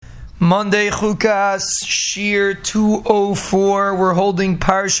Monday Chukas, Shir 204. We're holding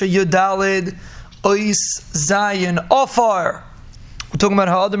Parsha Yudalid, Ois Zayin, Ofar. We're talking about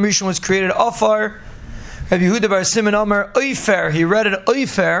how Adam Rishon was created. Ofar. Rabbi Yehuda bar Simon Amar Oifer. He read it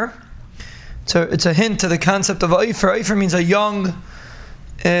Oifer. It's a hint to the concept of Oifer. Oifer means a young,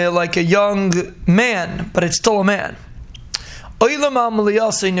 like a young man, but it's still a man. Oilam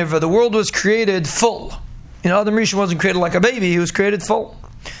Amaliyal Seinivra. The world was created full. Adam Rishon wasn't created like a baby; he was created full.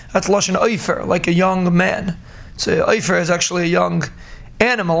 That's Lashon Oifer, like a young man. So Oifer is actually a young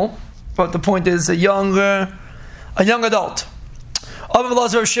animal, but the point is a young adult. Even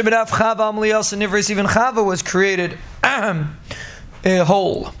Chava was created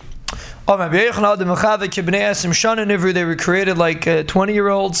whole. They were created like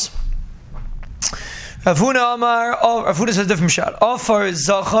 20-year-olds. Rav Huna says different shot. Afar is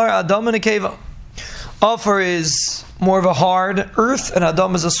Zachar, Adam and Nekeva. Afar is more of a hard earth, and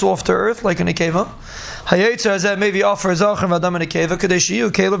Adam is a softer earth, like a Nekeva. Hayetzer is that maybe Afar is Zachar, Adam and Nekeva.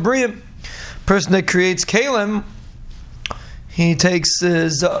 Kadeshiyu, Caleb Briam. Person that creates Kalim, he takes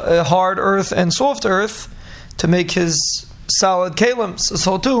his hard earth and soft earth to make his solid Kalim.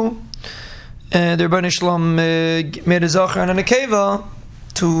 So too, the Rebbeinu Shalom made a Zachar and a Nekeva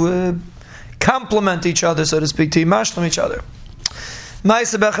to complement each other, so to speak, to mashlim each other. There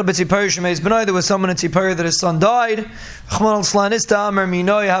was someone in Tzipori that his son died.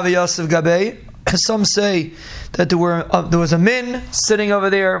 Some say that there was a min sitting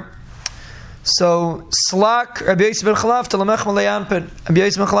over there. So Slak Rabbi Yosef ben Chalafta Lamech Malei Anpin. Rabbi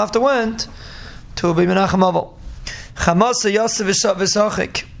Yosef ben Chalafta went to Rabbi Menachem Aval. Chamasa Yosef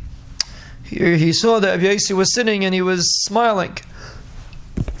v'Sachik. Here he saw that Rabbi Yosef was sitting and he was smiling.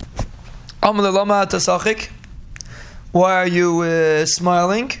 Amalei Lama Atasachik. Why are you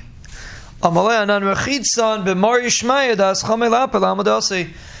smiling? I have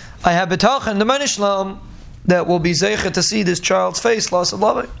betachan the Menishlam that will be zeicha to see this child's face. Loss of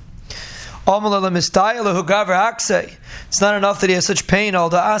loving. It's not enough that he has such pain.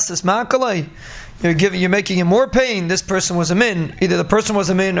 You're making him more pain. This person was a min. Either the person was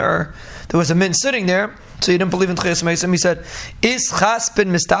a min or there was a min sitting there. So you didn't believe in Tchias Meisim. He said, "Is chas bin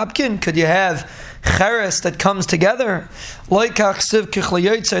mistabkin? Could you have cheres that comes together? A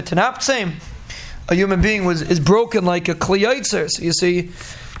human being is broken like a kliyotzer. So you see,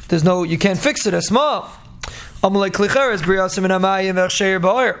 you can't fix it. It's small.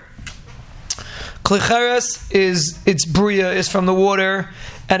 Klicheres is its bria is from the water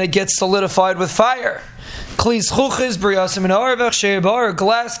and it gets solidified with fire. Klis chuches briasim in arvech sheir bar.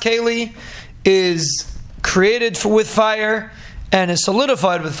 Glass keli is created with fire and is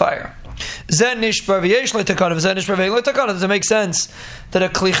solidified with fire. Zen nishbar v'yesh le'takanav. Zen nishbar v'yesh le'takanav. Does it make sense that a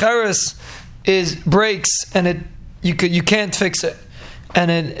klicheres breaks and you can't fix it,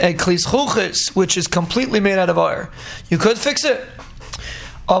 and a klis chuches, which is completely made out of iron, you could fix it.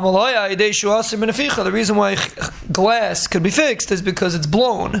 The reason why glass could be fixed is because it's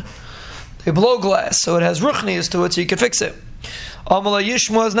blown. They blow glass, so it has ruchnias to it, so you can fix it.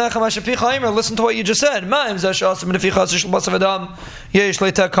 Listen to what you just said.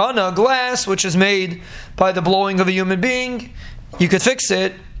 Glass, which is made by the blowing of a human being, you could fix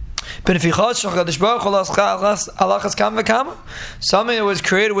it. Something that was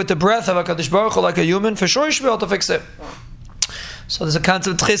created with the breath of HaKadosh Baruch Hu like a human, for sure you should be able to fix it. So there's a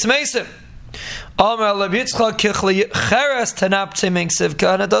concept of Tchias Meisim.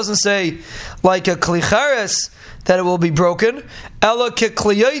 And it doesn't say like a klicheres that it will be broken. Ela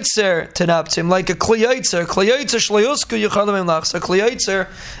kekliyaitzer tenaptim, like a kliyaitzer. Kliyaitzer shleusku yuchalim lach. So kliyaitzer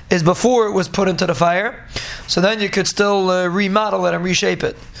is before it was put into the fire. So then you could still remodel it and reshape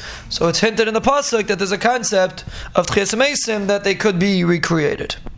it. So it's hinted in the pasuk that there's a concept of Tchias Meisim that they could be recreated.